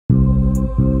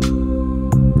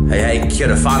Hey, kia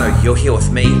ora whanau, you're here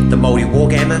with me, the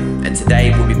maoriwargamer, and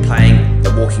today we'll be playing The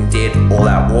Walking Dead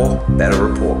All-Out War Battle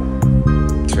Report.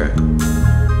 Chur.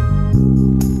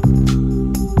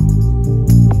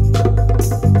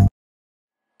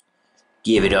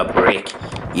 Give it up, Rick.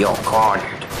 You're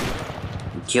cornered.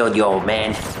 We killed your old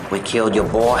man, we killed your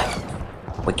boy,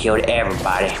 we killed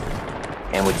everybody,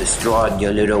 and we destroyed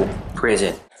your little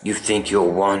prison. You think you're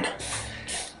one?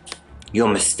 You're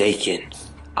mistaken.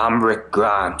 I'm Rick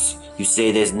Grimes. You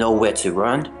say there's nowhere to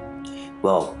run?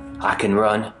 Well, I can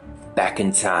run back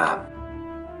in time.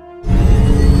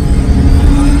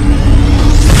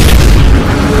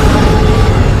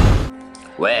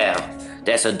 Well,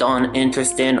 that's a darn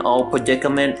interesting old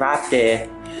predicament right there.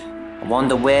 I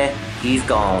wonder where he's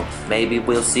gone. Maybe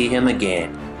we'll see him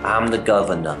again. I'm the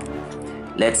governor.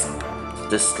 Let's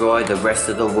destroy the rest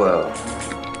of the world.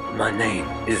 My name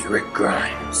is Rick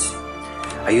Grimes.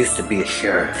 I used to be a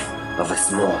sheriff of a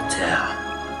small town,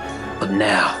 but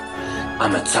now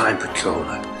I'm a time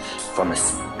patroller from a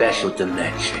special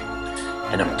dimension,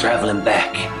 and I'm traveling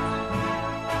back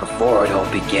before it all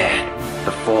began,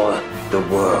 before the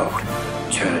world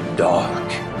turned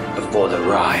dark, before the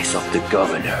rise of the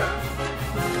governor.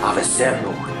 I've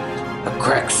assembled a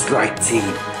crack strike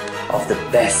team of the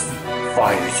best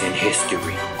fighters in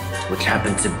history, which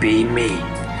happen to be me.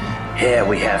 Here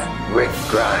we have Rick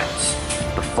Grimes,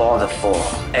 before the fall,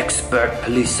 expert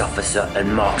police officer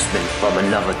and marksman from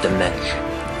another dimension.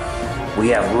 We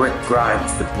have Rick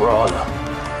Grimes, the brawler,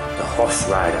 the horse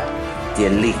rider, the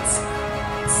elite,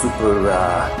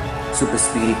 super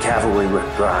speedy cavalry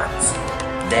Rick Grimes.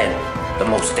 Then, the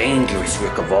most dangerous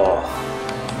Rick of all,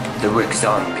 the Rick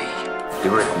Zombie,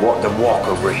 the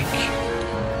Walker Rick.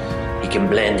 He can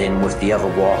blend in with the other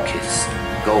walkers,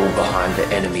 go behind the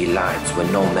enemy lines where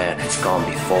no man has gone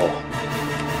before.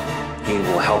 He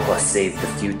will help us save the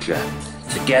future.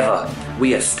 Together,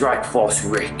 we are Strike Force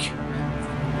Rick.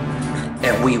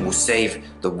 And we will save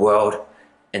the world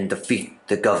and defeat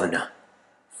the governor.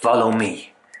 Follow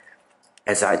me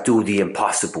as I do the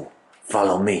impossible.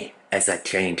 Follow me as I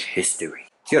change history.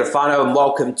 Kia ora whanau and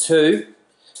welcome to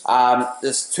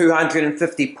this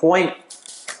 250 point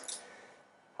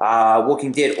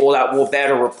Walking Dead All-Out War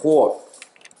Battle Report.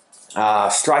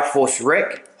 Strike Force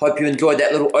Rick. Hope you enjoyed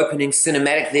that little opening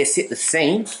cinematic there, set the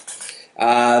scene.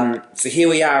 So here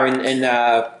we are on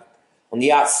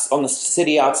the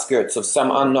city outskirts of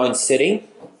some unknown city.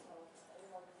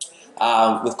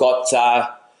 We've got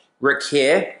Rick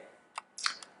here,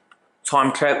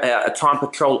 a time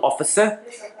patrol officer.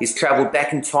 He's travelled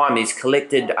back in time. He's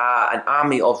collected an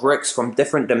army of Ricks from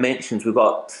different dimensions. We've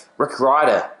got Rick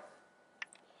Rider,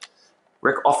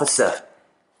 Rick Officer,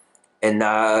 and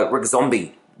Rick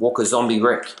Zombie, Walker Zombie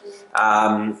Rick,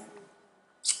 and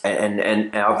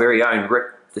our very own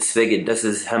Rick Disfigured. This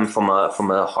is him from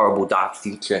a horrible dark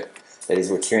future that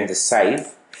he's returned to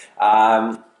save.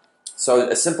 So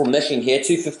a simple mission here,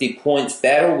 250 points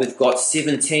battle. We've got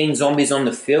 17 zombies on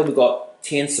the field. We've got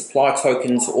 10 supply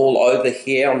tokens all over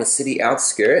here on the city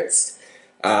outskirts.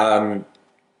 But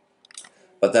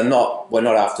we're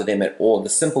not after them at all. The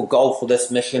simple goal for this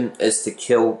mission is to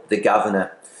kill the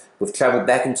governor. We've travelled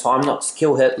back in time not to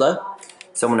kill Hitler.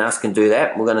 Someone else can do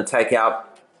that. We're going to take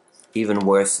out even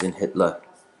worse than Hitler.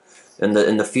 In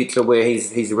the future where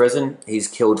he's risen, he's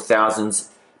killed thousands,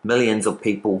 millions of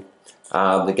people.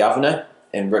 The governor,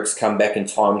 and Rick's come back in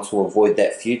time to avoid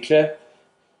that future.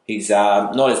 He's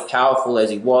not as powerful as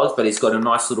he was, but he's got a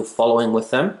nice little following with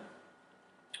him.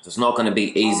 So it's not going to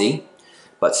be easy.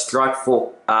 But Strike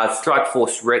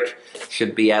Force Rick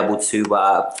should be able to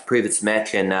prove its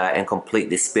match and complete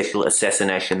this special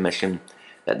assassination mission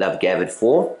that they've gathered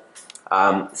for.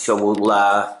 So we'll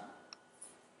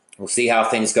see how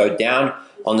things go down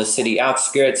on the city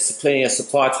outskirts. Plenty of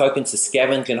supply tokens to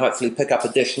scavenge and hopefully pick up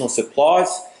additional supplies,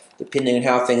 depending on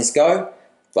how things go.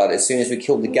 But as soon as we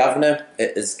kill the governor,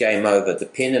 it is game over.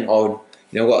 Depending on,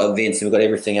 we've got events and we've got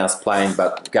everything else playing,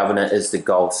 but the governor is the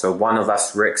goal. So one of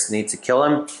us Ricks need to kill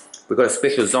him. We've got a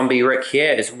special zombie Rick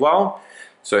here as well.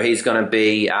 So he's going to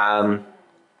be have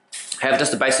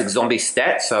just a basic zombie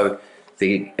stat. So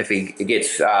if he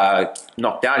gets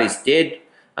knocked out, he's dead.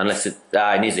 Unless he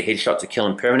needs a headshot to kill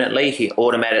him permanently, he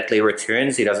automatically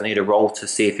returns. He doesn't need a roll to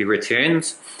see if he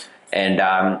returns. And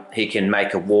he can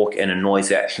make a walk and a noise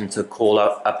action to call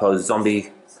up a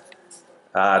zombie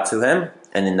to him.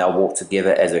 And then they'll walk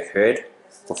together as a herd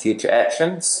for future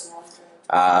actions.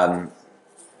 And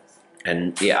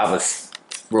yeah, other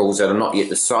rules that are not yet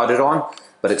decided on.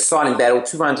 But exciting battle,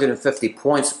 250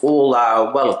 points, all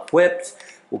well equipped.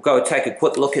 We'll go take a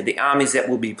quick look at the armies that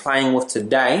we'll be playing with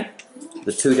today.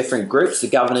 the two different groups, the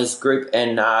Governor's group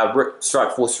and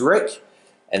Strike Force Rick.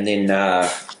 And then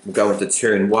we'll go into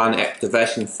turn 1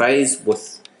 activation phase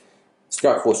with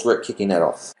Strike Force Rick kicking that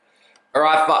off.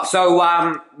 Alright,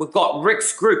 so we've got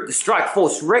Rick's group, the Strike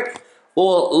Force Rick,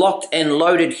 all locked and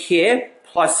loaded here,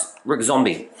 plus Rick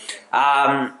Zombie.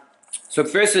 So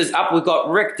first is up, we've got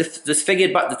Rick,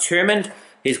 Disfigured but Determined.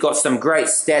 He's got some great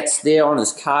stats there on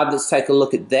his card. Let's take a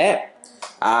look at that.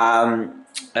 A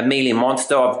melee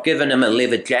monster. I've given him a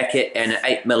leather jacket and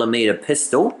an 8mm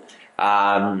pistol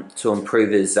to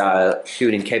improve his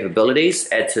shooting capabilities,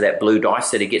 add to that blue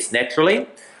dice that he gets naturally.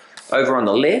 Over on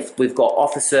the left, we've got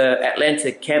Officer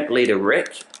Atlanta Camp Leader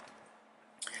Rick.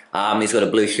 He's got a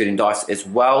blue shooting dice as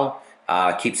well,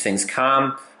 keeps things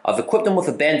calm. I've equipped him with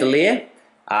a bandolier,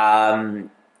 so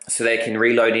they can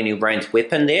reload any ranged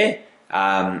weapon there,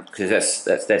 because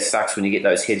that sucks when you get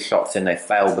those headshots and they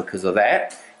fail because of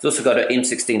that. He's also got an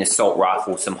M16 assault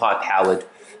rifle, some high-powered,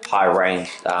 high-range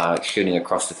shooting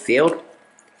across the field.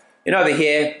 And over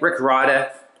here, Rick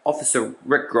Ryder, Officer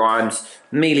Rick Grimes,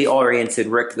 melee-oriented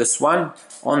Rick, this one,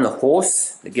 on the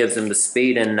horse. It gives him the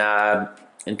speed and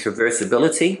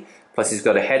traversability, plus he's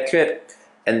got a hatchet.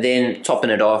 And then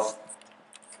topping it off,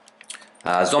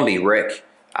 Zombie Rick.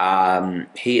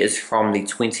 He is from the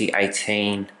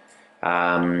 2018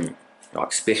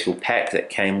 like special pack that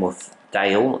came with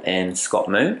Dale and Scott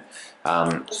Moon.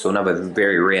 So another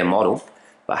very rare model,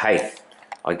 but hey,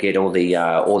 I get all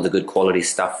the good quality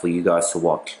stuff for you guys to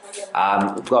watch.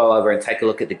 We'll go over and take a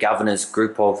look at the Governor's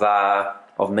group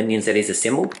of minions that he's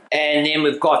assembled. And then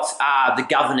we've got the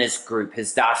Governor's group,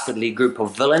 his dastardly group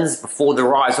of villains before the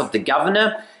rise of the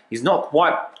Governor. He's not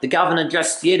quite the Governor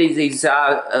just yet. He's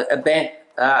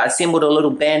assembled a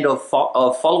little band of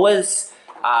followers,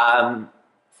 but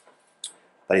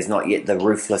he's not yet the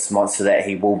ruthless monster that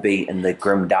he will be in the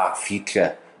grim dark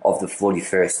future of the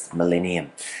 41st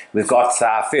millennium. We've got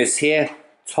first here,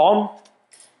 Tom,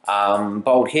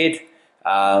 bald head.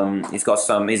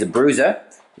 He's a bruiser.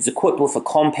 He's equipped with a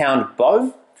compound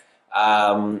bow.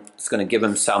 It's going to give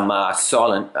him some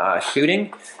silent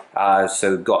shooting.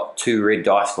 So we've got 2 red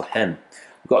dice for him.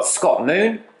 We've got Scott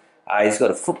Moon. He's got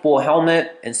a football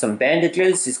helmet and some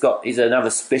bandages. He's another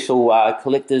special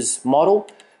collector's model.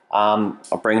 I'll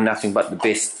bring nothing but the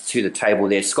best to the table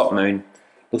there. Scott Moon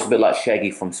looks a bit like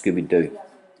Shaggy from Scooby-Doo.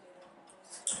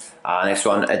 Next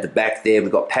one at the back there,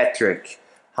 we've got Patrick,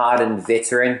 hardened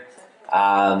veteran,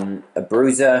 a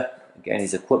bruiser. Again,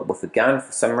 he's equipped with a gun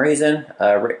for some reason,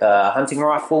 a hunting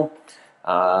rifle.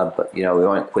 But you know, we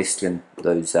won't question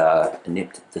those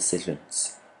inept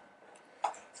decisions.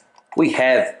 We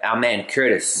have our man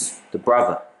Curtis, the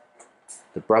brother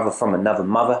from another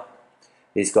mother.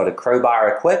 He's got a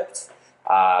crowbar equipped,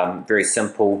 very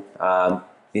simple.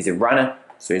 He's a runner,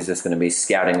 so he's just going to be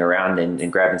scouting around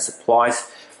and grabbing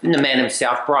supplies. Then the man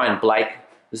himself, Brian Blake,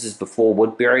 this is before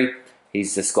Woodbury.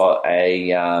 He's just got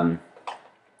a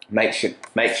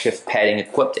makeshift padding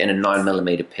equipped and a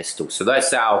 9mm pistol. So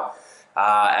that's our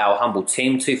humble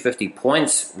team, 250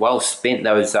 points, well spent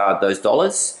those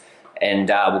dollars. And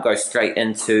we'll go straight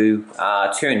into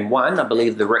turn 1. I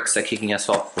believe the Ricks are kicking us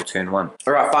off for turn 1.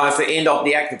 Alright, fine, so end of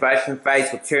the activation phase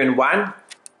for turn 1.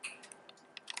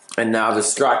 And now the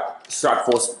Strike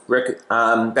Force Rick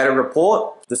battle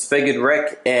report. Disfigured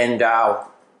Rick and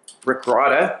Rick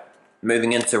Ryder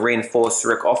moving into reinforced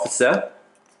Rick Officer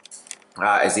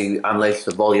as he unleashed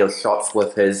a volley of shots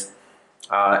with his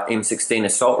M16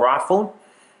 assault rifle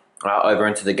over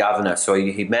into the Governor. So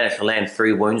he managed to land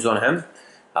 3 wounds on him.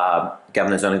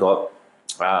 Governor's only got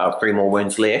 3 more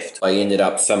wounds left. I ended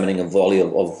up summoning a volley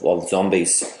of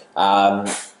zombies.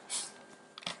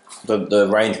 The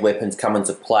ranged weapons come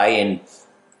into play, and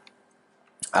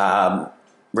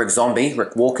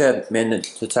Rick Walker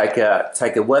managed to take a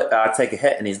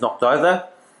hit, and he's knocked over.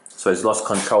 So he's lost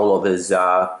control of his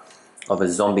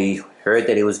zombie herd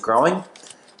that he was growing.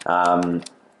 But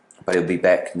he'll be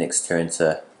back next turn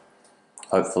to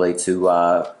hopefully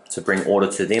to bring order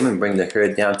to them and bring the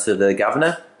herd down to the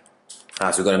Governor.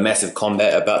 So we've got a massive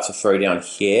combat about to throw down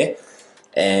here,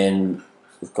 and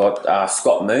we've got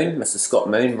Scott Moon, Mr. Scott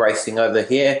Moon, racing over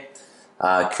here.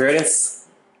 Curtis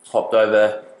hopped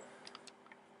over.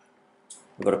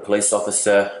 We've got a police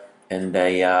officer and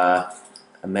a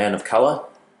man of colour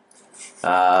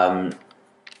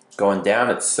going down.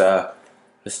 It's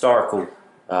historical,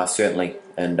 certainly,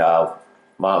 and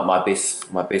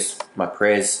my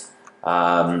prayers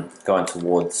going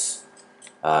towards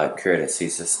Curtis.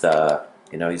 He's just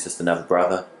he's just another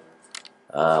brother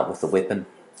with a weapon,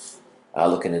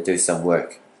 looking to do some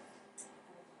work.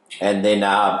 And then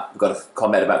we've got a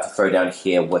combat about to throw down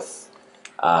here with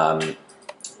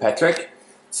Patrick.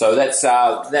 So that's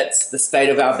the state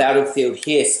of our battlefield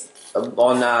here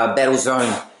on Battle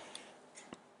Zone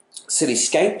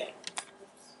Cityscape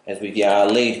as we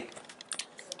lead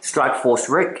Strike Force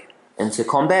Rick into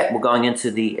combat. We're going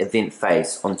into the event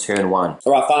phase on turn 1.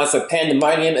 Alright, fine, so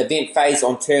Pandemonium event phase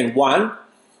on turn 1.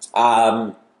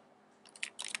 My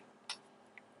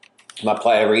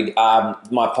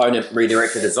opponent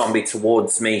redirected a zombie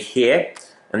towards me here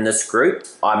in this group.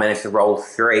 I managed to roll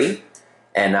 3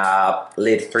 and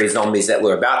led 3 zombies that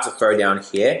were about to throw down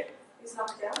here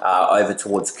over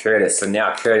towards Curtis. So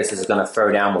now Curtis is going to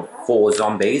throw down with 4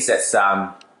 zombies. That's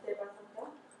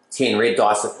 10 red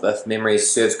dice if memory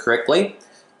serves correctly.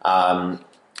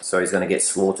 So he's going to get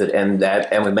slaughtered, and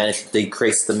we managed to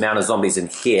decrease the amount of zombies in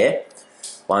here.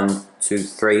 1, 2,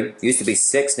 3. Used to be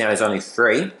 6, now there's only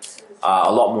 3.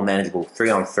 A lot more manageable. 3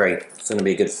 on 3. It's going to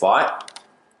be a good fight.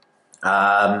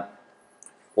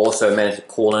 Also managed to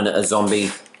call in a zombie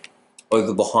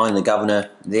over behind the governor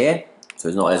there, so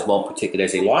he's not as well protected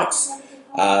as he likes.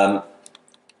 So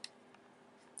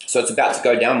it's about to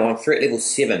go down. We're on threat level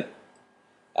 7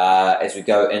 as we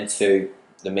go into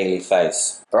the melee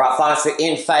phase. Alright, final for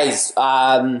end phase.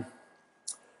 On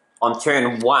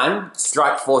turn 1,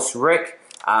 Strike Force Rick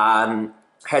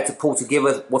had to pull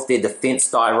together with their defense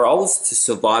die rolls to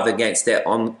survive against that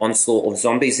onslaught of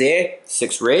zombies there.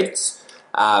 6 reds.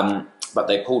 But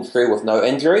they pulled through with no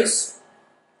injuries.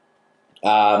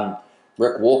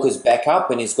 Rick Walker's back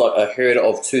up and he's got a herd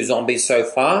of 2 zombies so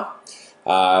far.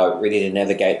 Ready to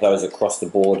navigate those across the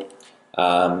board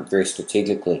very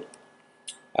strategically.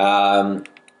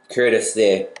 Curtis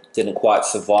there didn't quite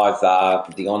survive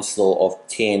the onslaught of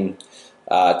 10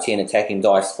 attacking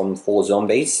dice from 4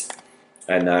 zombies,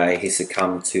 and he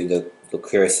succumbed to the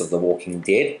curse of the Walking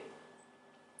Dead.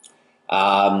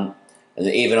 And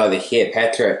even over here,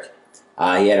 Patrick,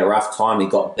 he had a rough time. He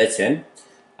got bitten.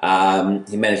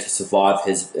 He managed to survive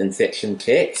his infection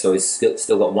check, so he's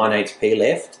still got 1 HP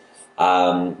left,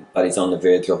 but he's on the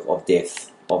verge of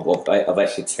death, of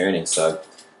actually turning. So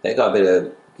that guy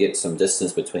better get some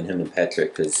distance between him and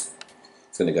Patrick, because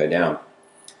it's going to go down.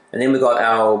 And then we got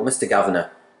our Mr.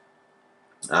 Governor,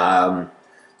 the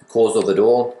cause of it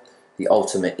all, the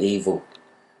ultimate evil,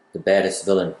 the baddest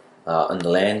villain in the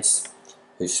lands,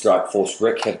 whose Strike Force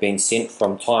Rick have been sent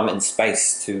from time and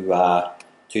space to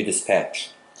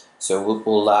dispatch. So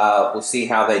we'll see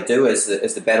how they do as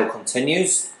the battle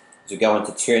continues, as we go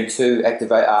into turn 2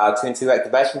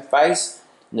 activation phase.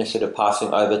 Initiative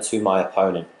passing over to my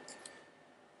opponent.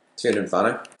 Turn in,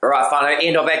 Whanau. Alright, Whanau,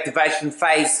 end of activation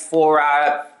phase for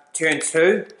turn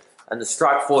 2 and the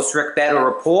Strike Force Rick battle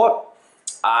report.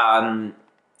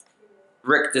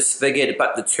 Rick Disfigured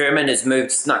but determined has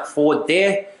snuck forward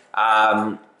there.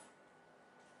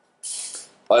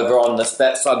 Over on this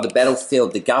side of the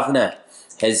battlefield, the governor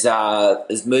is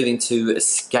moving to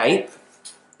escape.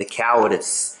 The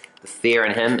cowardice, the fear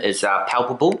in him is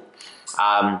palpable.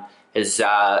 His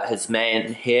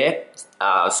man here,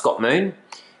 Scott Moon,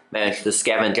 managed to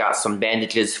scavenge out some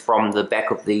bandages from the back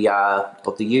of the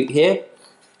ute here,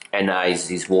 and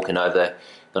he's walking over,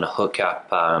 going to hook up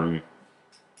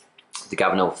the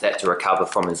governor with that to recover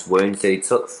from his wounds that he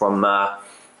took from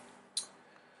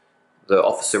the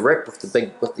Officer Rick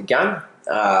with the gun.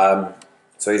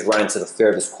 So he's running to the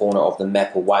furthest corner of the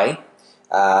map away.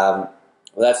 Well,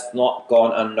 that's not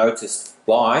gone unnoticed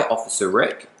by Officer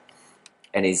Rick,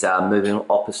 and he's moving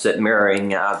opposite, mirroring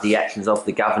the actions of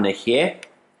the governor here,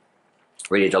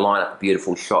 ready to line up a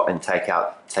beautiful shot and take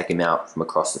him out from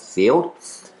across the field.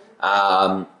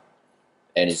 And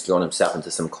he's drawn himself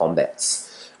into some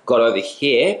combats. Got over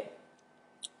here,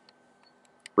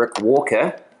 Rick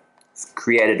Walker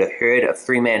created a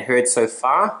 3-man herd so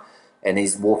far, and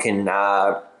he's walking,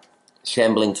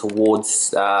 shambling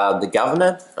towards the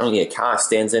governor. Only a car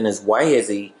stands in his way as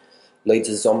he leads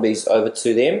his zombies over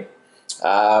to them.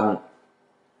 And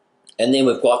then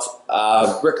we've got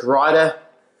Rick Ryder,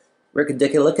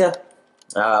 Rickadickalika,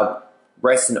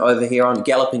 racing over here on,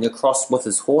 galloping across with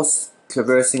his horse,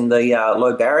 traversing the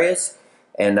low barriers,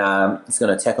 and he's going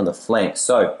to attack on the flank.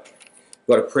 So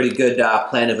we've got a pretty good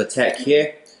plan of attack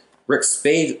here. Rick's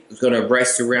speed is going to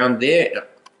race around there,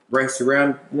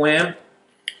 wham.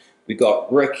 We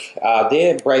got Rick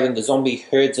there, braving the zombie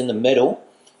herds in the middle,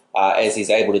 as he's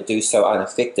able to do so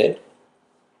unaffected,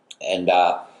 and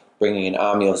bringing an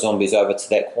army of zombies over to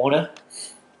that corner.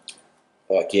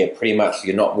 Like, yeah, pretty much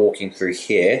you're not walking through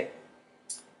here.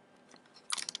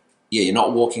 Yeah, you're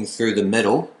not walking through the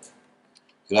middle.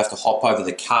 You'll have to hop over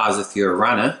the cars if you're a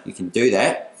runner. You can do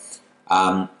that.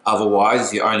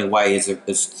 Otherwise, your only way is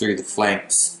through the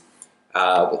flanks,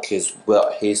 which is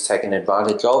what he's taking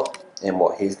advantage of and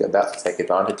what he's about to take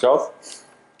advantage of.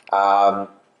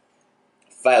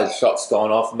 Failed shots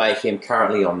gone off, make him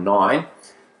currently on 9.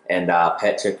 And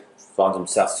Patrick finds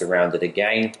himself surrounded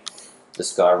again.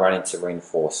 This guy running to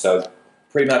reinforce. So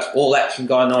pretty much all action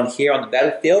going on here on the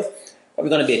battlefield. Probably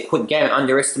going to be a quick game.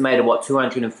 Underestimated what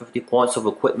 250 points of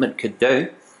equipment could do.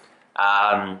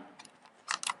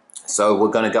 So we're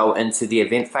going to go into the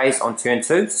event phase on turn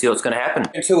 2, see what's going to happen.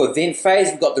 Into event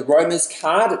phase, we've got the Roamers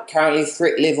card, currently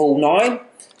threat level 9.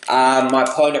 My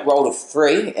opponent rolled a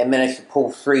 3 and managed to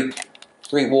pull three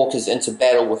walkers into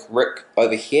battle with Rick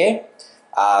over here.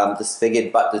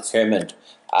 Disfigured but determined.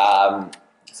 So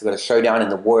we've got a showdown in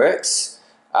the works.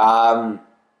 I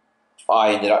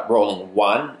ended up rolling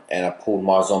 1 and I pulled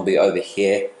my zombie over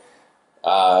here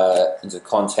into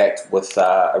contact with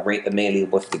immediately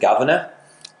with the governor.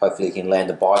 Hopefully he can land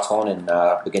a bite on and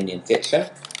begin the infection.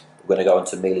 We're going to go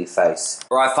into melee phase.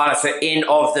 Alright, fine, so end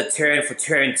of the turn for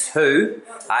turn 2.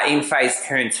 End phase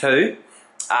turn 2.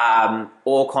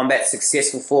 All combat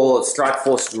successful for Strike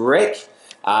Force Rick.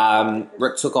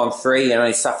 Rick took on 3 and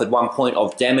only suffered 1 point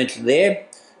of damage there.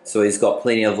 So he's got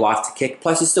plenty of life to kick.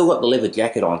 Plus he's still got the leather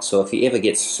jacket on, so if he ever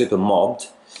gets super mobbed,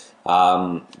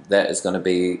 that is going to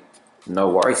be no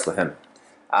worries for him.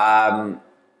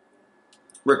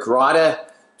 Rick Ryder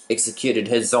executed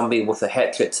his zombie with a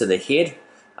hatchet to the head,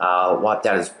 wiped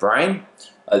out his brain.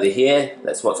 Over here,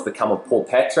 that's what's become of Paul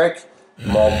Patrick,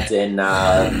 mobbed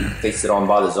and feasted on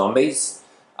by the zombies.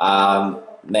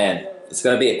 Man, it's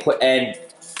going to be a quick... And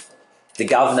the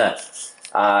governor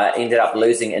ended up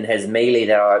losing in his melee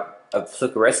that I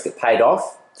took a risk, it paid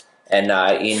off, and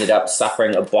he ended up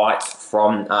suffering a bite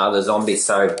from the zombies,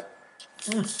 so...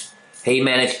 He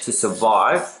managed to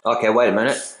survive. Okay, wait a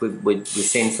minute. We've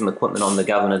seen some equipment on the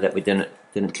governor that we didn't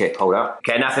check. Hold up.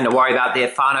 Okay, nothing to worry about there,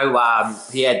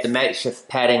 whanau. He had the makeshift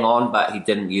padding on, but he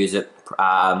didn't use it.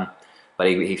 But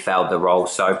he failed the roll.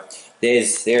 So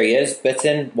there he is,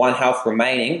 bitten, 1 health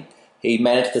remaining. He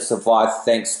managed to survive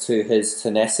thanks to his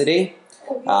tenacity.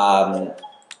 And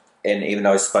even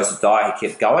though he's supposed to die, he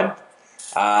kept going.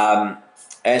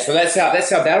 And so that's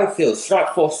our battlefield.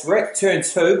 Strike Force Rick, turn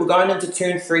 2. We're going into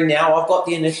turn 3 now. I've got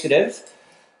the initiative.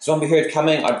 Zombie herd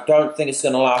coming. I don't think it's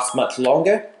going to last much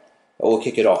longer, but we'll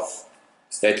kick it off.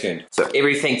 Stay tuned. So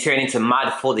everything turned into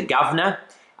mud for the governor.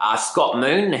 Scott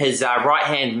Moon, his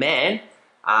right-hand man,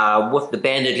 with the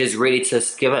bandages ready to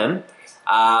give him,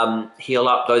 heal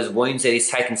up those wounds that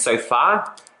he's taken so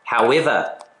far.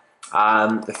 However,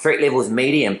 the threat level is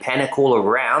medium, panic all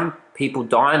around. People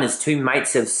dying. His 2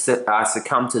 mates have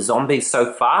succumbed to zombies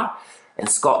so far, and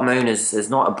Scott Moon is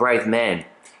not a brave man.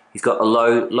 He's got a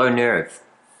low nerve,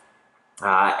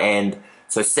 and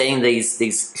so seeing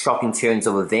these shocking turns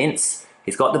of events,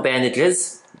 he's got the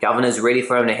bandages. The governor's ready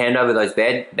for him to hand over those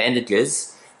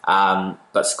bandages,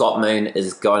 but Scott Moon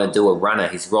is going to do a runner.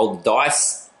 He's rolled the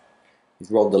dice,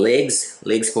 he's rolled the legs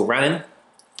for running,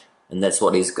 and that's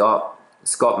what he's got.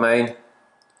 Scott Moon.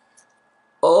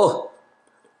 Oh.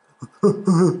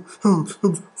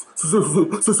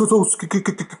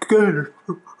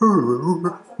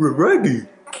 Raggy.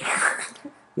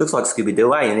 Looks like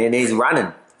Scooby-Doo, eh? And he's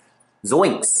running.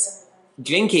 Zoinks.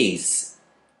 Jinkies.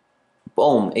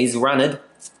 Boom. He's running.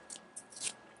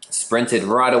 Sprinted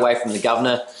right away from the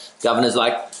governor. Governor's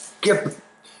like, get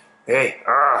back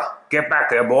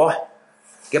there, boy.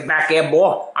 Get back there,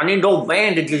 boy. I need those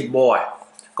bandages, boy.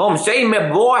 Come see me,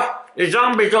 boy. There's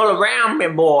zombies all around me,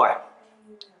 boy.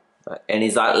 And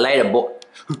he's like, later, boy.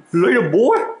 Later,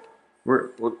 boy?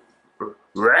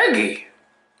 Raggy.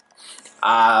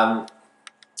 And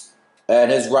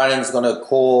his running's going to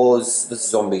cause the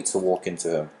zombie to walk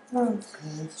into him. Okay.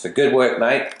 So good work,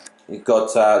 mate. You've got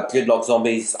gridlock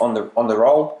zombies on the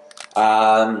roll.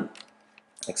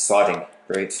 Exciting.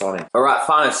 Very exciting. All right,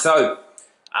 fine. So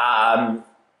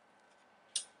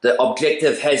the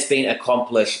objective has been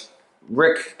accomplished.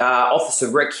 Officer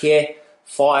Rick here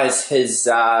fires his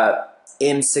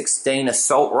M16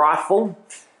 assault rifle.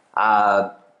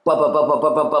 And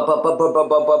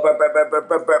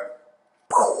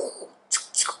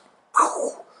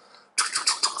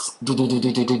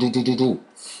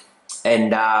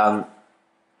the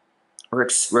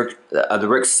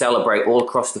Ricks celebrate all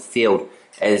across the field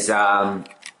as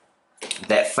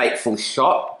that fateful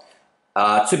shot.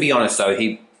 To be honest, though,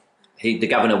 the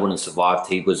governor wouldn't have survived.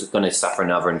 He was going to suffer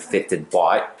another infected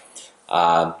bite.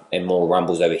 And more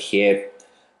rumbles over here.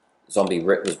 Zombie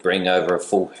Rick was bringing over a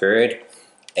full herd,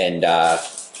 and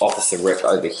Officer Rick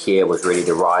over here was ready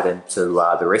to ride into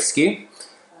the rescue.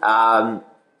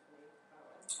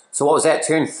 So what was that?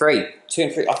 Turn 3.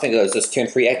 Turn 3. I think it was just turn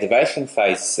 3 activation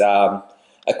phase. A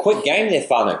quick game there,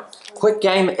 whanau. Quick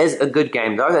game is a good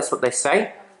game, though. That's what they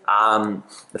say.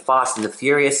 The Fast and the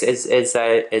Furious, as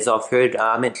I've heard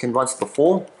mentioned once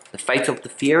before. The Fate of the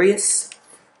Furious,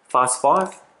 Fast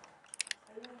 5.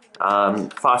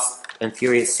 Fast and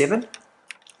Furious 7.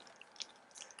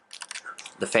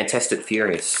 The Fantastic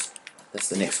Furious. That's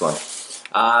the next one.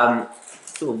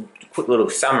 Quick little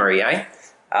summary, eh?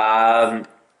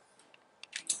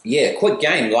 Yeah, quick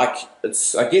game. Like,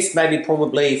 it's, I guess maybe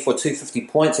probably for 250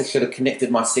 points I should have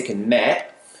connected my second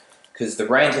map, because the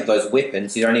range of those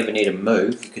weapons, you don't even need to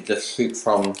move. You could just shoot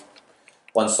from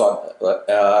one side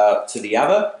to the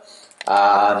other.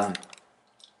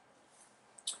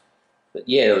 But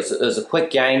yeah, it was a quick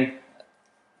game.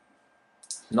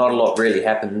 Not a lot really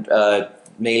happened.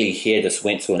 Melee here just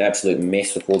went to an absolute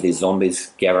mess with all these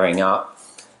zombies gathering up.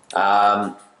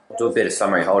 I'll do a better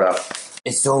summary, hold up.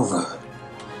 It's over.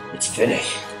 It's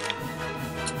finished.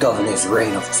 The governor's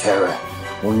reign of terror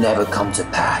will never come to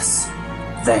pass,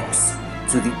 thanks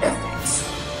to the efforts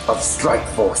of Strike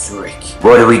Force Rick.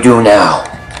 What do we do now?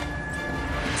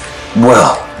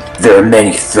 Well, there are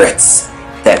many threats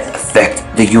that affect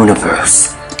the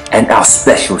universe, and our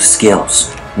special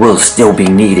skills will still be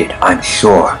needed, I'm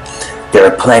sure. There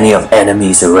are plenty of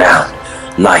enemies around,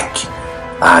 like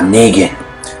Negan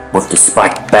with the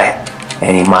spiked bat,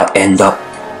 and he might end up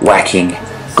whacking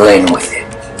Glenn with it.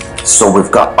 So we've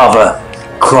got other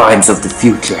crimes of the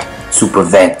future to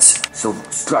prevent. So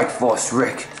Strike Force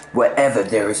Rick, wherever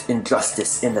there is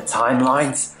injustice in the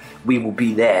timelines, we will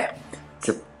be there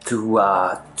to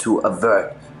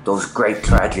avert those great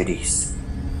tragedies.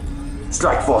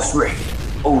 Strike Force Rick,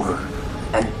 over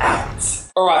and out.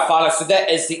 Alright, fellas, so that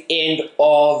is the end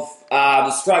of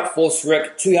the Strike Force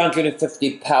Rick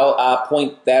 250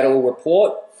 point battle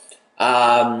report.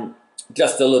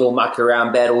 Just a little muck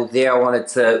around battle there. I wanted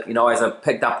to, you know, as I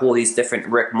picked up all these different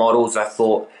Rick models, I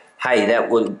thought, hey, that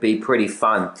would be pretty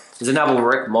fun. There's another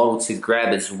Rick model to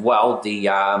grab as well, the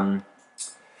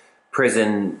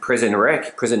prison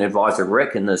advisor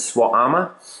Rick in the SWAT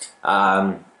armor.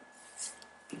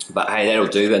 But hey, that'll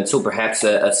do until perhaps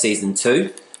a season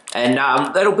 2. And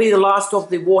that'll be the last of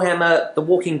the Warhammer The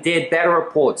Walking Dead battle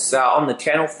reports on the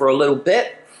channel for a little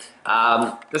bit.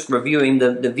 Just reviewing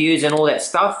the views and all that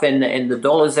stuff, and the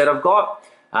dollars that I've got,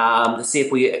 to see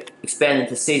if we expand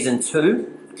into season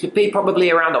 2. Should be probably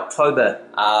around October,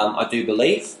 I do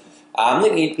believe.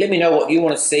 Let me know what you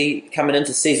want to see coming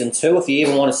into season 2, if you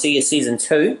even want to see a season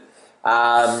 2.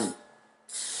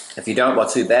 If you don't, well,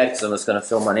 too bad, because I'm just going to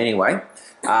film one anyway.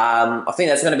 I think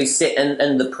that's going to be set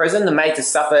in the prison. The Made to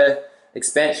Suffer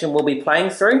expansion we'll be playing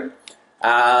through,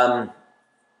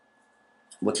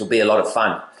 which will be a lot of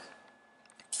fun.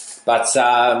 But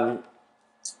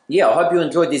yeah, I hope you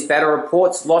enjoyed these battle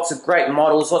reports. Lots of great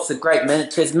models, lots of great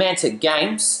miniatures. Mantic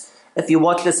Games, if you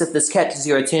watch this, if this catches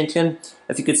your attention,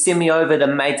 if you could send me over the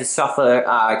Made to Suffer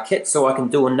kit so I can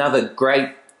do another great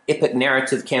epic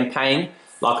narrative campaign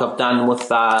like I've done with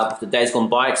the Days Gone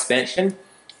By expansion,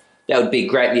 that would be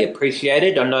greatly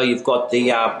appreciated. I know you've got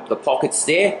the pockets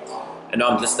there, and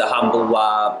I'm just a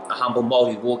humble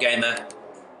multi-wargamer,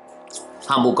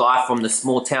 humble guy from the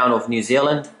small town of New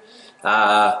Zealand.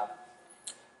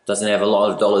 Doesn't have a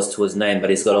lot of dollars to his name, but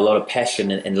he's got a lot of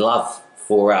passion and love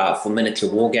for miniature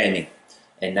wargaming,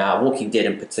 and Walking Dead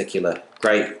in particular.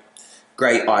 Great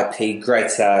IP,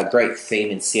 great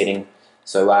theme and setting.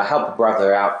 So help a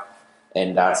brother out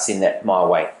and send that my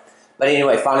way. But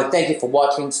anyway, finally, thank you for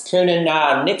watching. Tune in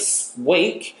next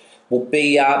week. Will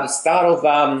be the start of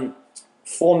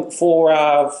 4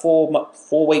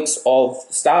 weeks of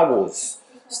Star Wars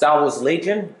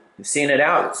Legion. You've seen it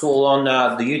out. It's all on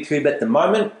the YouTube at the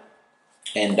moment.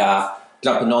 And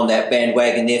jumping on that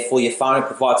bandwagon there for you, finally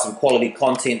provide some quality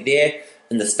content there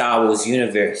in the Star Wars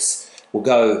universe. We'll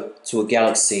go to a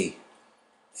galaxy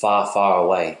far, far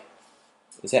away.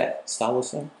 Is that Star Wars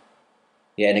song?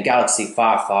 Yeah, in a galaxy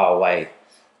far, far away.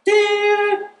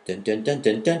 Dun dun dun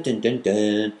dun dun dun dun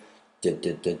dun dun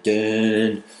dun dun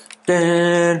dun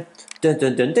dun dun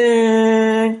dun dun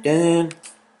dun dun.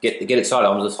 Get excited!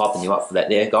 I'm just hyping you up for that,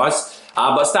 there, guys.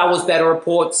 But Star Wars battle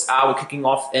reports. We're kicking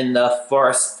off in the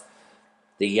forest,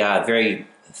 the very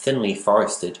thinly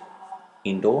forested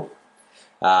Endor.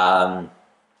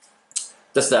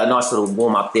 Just a nice little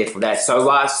warm up there for that.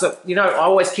 So, you know, I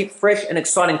always keep fresh and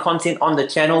exciting content on the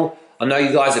channel. I know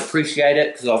you guys appreciate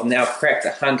it because I've now cracked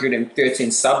 113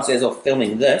 subs as of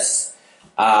filming this.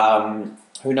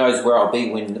 Who knows where I'll be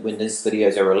when these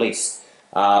videos are released.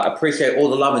 Appreciate all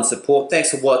the love and support. Thanks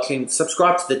for watching.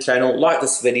 Subscribe to the channel. Like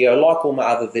this video. Like all my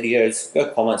other videos. Go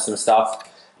comment some stuff.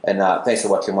 And thanks for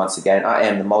watching once again. I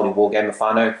am the maoriwargamer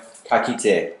whanau. Ka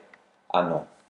kite anō.